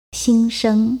新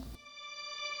生。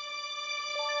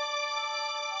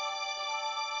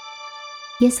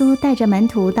耶稣带着门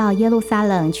徒到耶路撒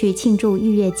冷去庆祝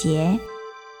逾越节。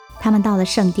他们到了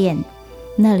圣殿，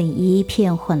那里一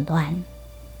片混乱。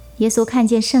耶稣看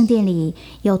见圣殿里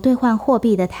有兑换货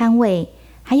币的摊位，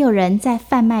还有人在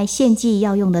贩卖献祭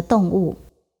要用的动物。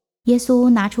耶稣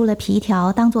拿出了皮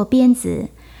条当作鞭子，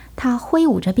他挥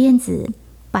舞着鞭子，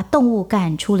把动物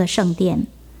赶出了圣殿。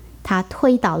他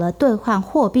推倒了兑换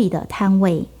货币的摊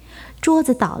位，桌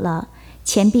子倒了，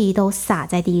钱币都洒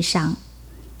在地上。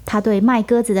他对卖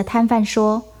鸽子的摊贩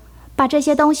说：“把这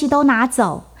些东西都拿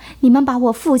走，你们把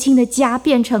我父亲的家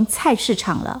变成菜市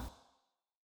场了。”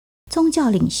宗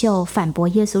教领袖反驳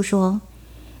耶稣说：“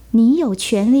你有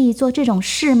权利做这种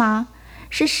事吗？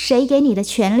是谁给你的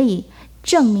权利？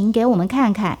证明给我们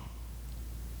看看。”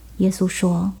耶稣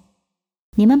说：“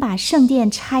你们把圣殿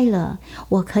拆了，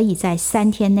我可以在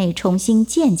3天内重新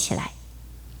建起来。”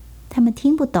他们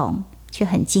听不懂，却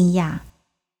很惊讶。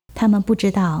他们不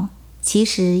知道，其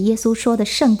实耶稣说的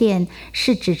圣殿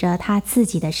是指着他自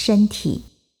己的身体。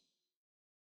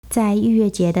在逾越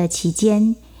节的期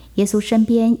间，耶稣身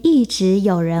边一直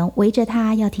有人围着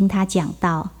他，要听他讲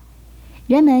道。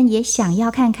人们也想要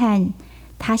看看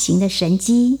他行的神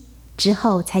迹，之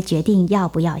后才决定要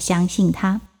不要相信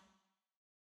他。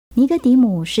尼哥底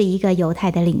母是一个犹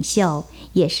太的领袖，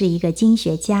也是一个经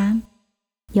学家。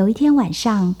有一天晚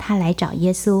上，他来找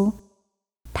耶稣，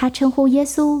他称呼耶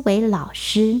稣为老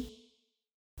师。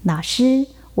老师，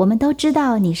我们都知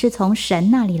道你是从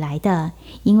神那里来的，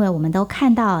因为我们都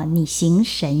看到你行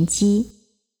神迹。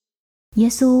耶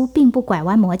稣并不拐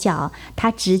弯抹角，他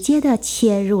直接地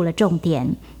切入了重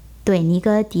点，对尼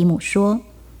哥底母说：“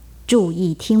注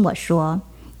意听我说，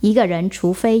一个人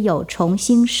除非有重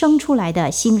新生出来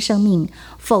的新生命，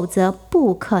否则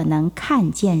不可能看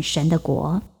见神的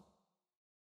国。”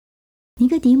尼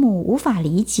哥底母无法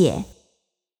理解，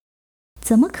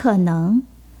怎么可能？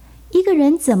一个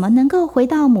人怎么能够回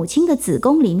到母亲的子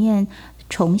宫里面，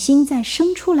重新再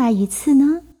生出来一次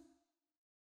呢？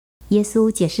耶稣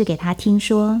解释给他听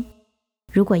说，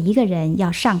如果一个人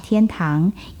要上天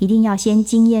堂，一定要先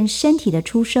经验身体的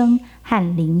出生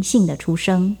和灵性的出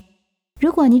生。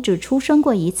如果你只出生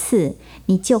过一次，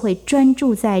你就会专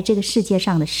注在这个世界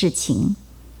上的事情。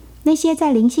那些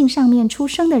在灵性上面出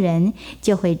生的人，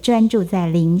就会专注在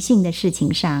灵性的事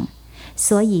情上。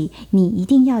所以你一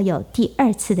定要有第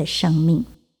2次的生命。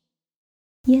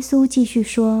耶稣继续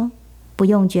说，不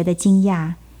用觉得惊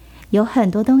讶，有很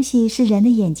多东西是人的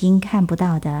眼睛看不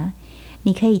到的。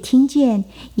你可以听见，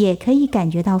也可以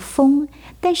感觉到风，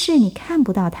但是你看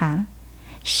不到它。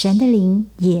神的灵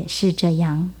也是这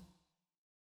样。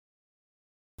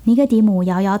尼哥底母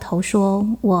摇摇头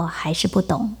说：“我还是不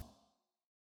懂。”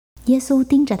耶稣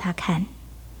盯着他看：“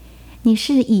你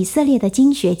是以色列的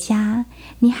经学家，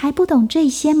你还不懂这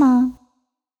些吗？”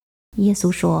耶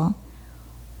稣说：“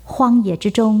荒野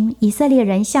之中，以色列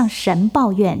人向神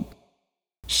抱怨，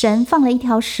神放了一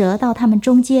条蛇到他们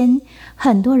中间，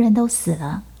很多人都死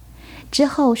了。之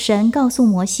后神告诉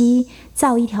摩西，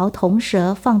造一条铜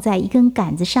蛇放在一根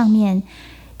杆子上面，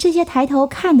这些抬头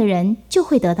看的人就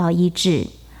会得到医治，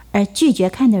而拒绝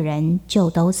看的人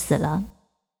就都死了。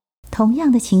同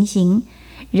样的情形，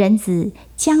人子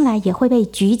将来也会被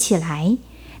举起来，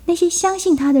那些相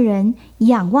信他的人，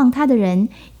仰望他的人，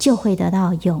就会得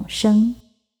到永生。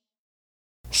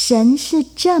神是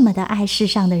这么的爱世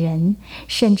上的人，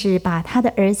甚至把他的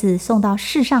儿子送到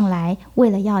世上来，为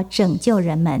了要拯救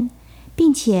人们，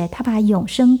并且他把永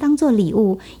生当作礼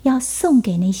物，要送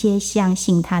给那些相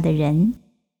信他的人。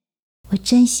我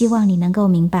真希望你能够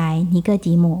明白，尼哥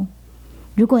底母，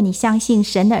如果你相信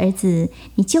神的儿子，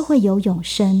你就会有永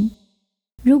生。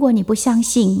如果你不相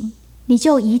信，你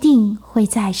就一定会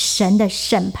在神的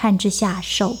审判之下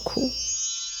受苦。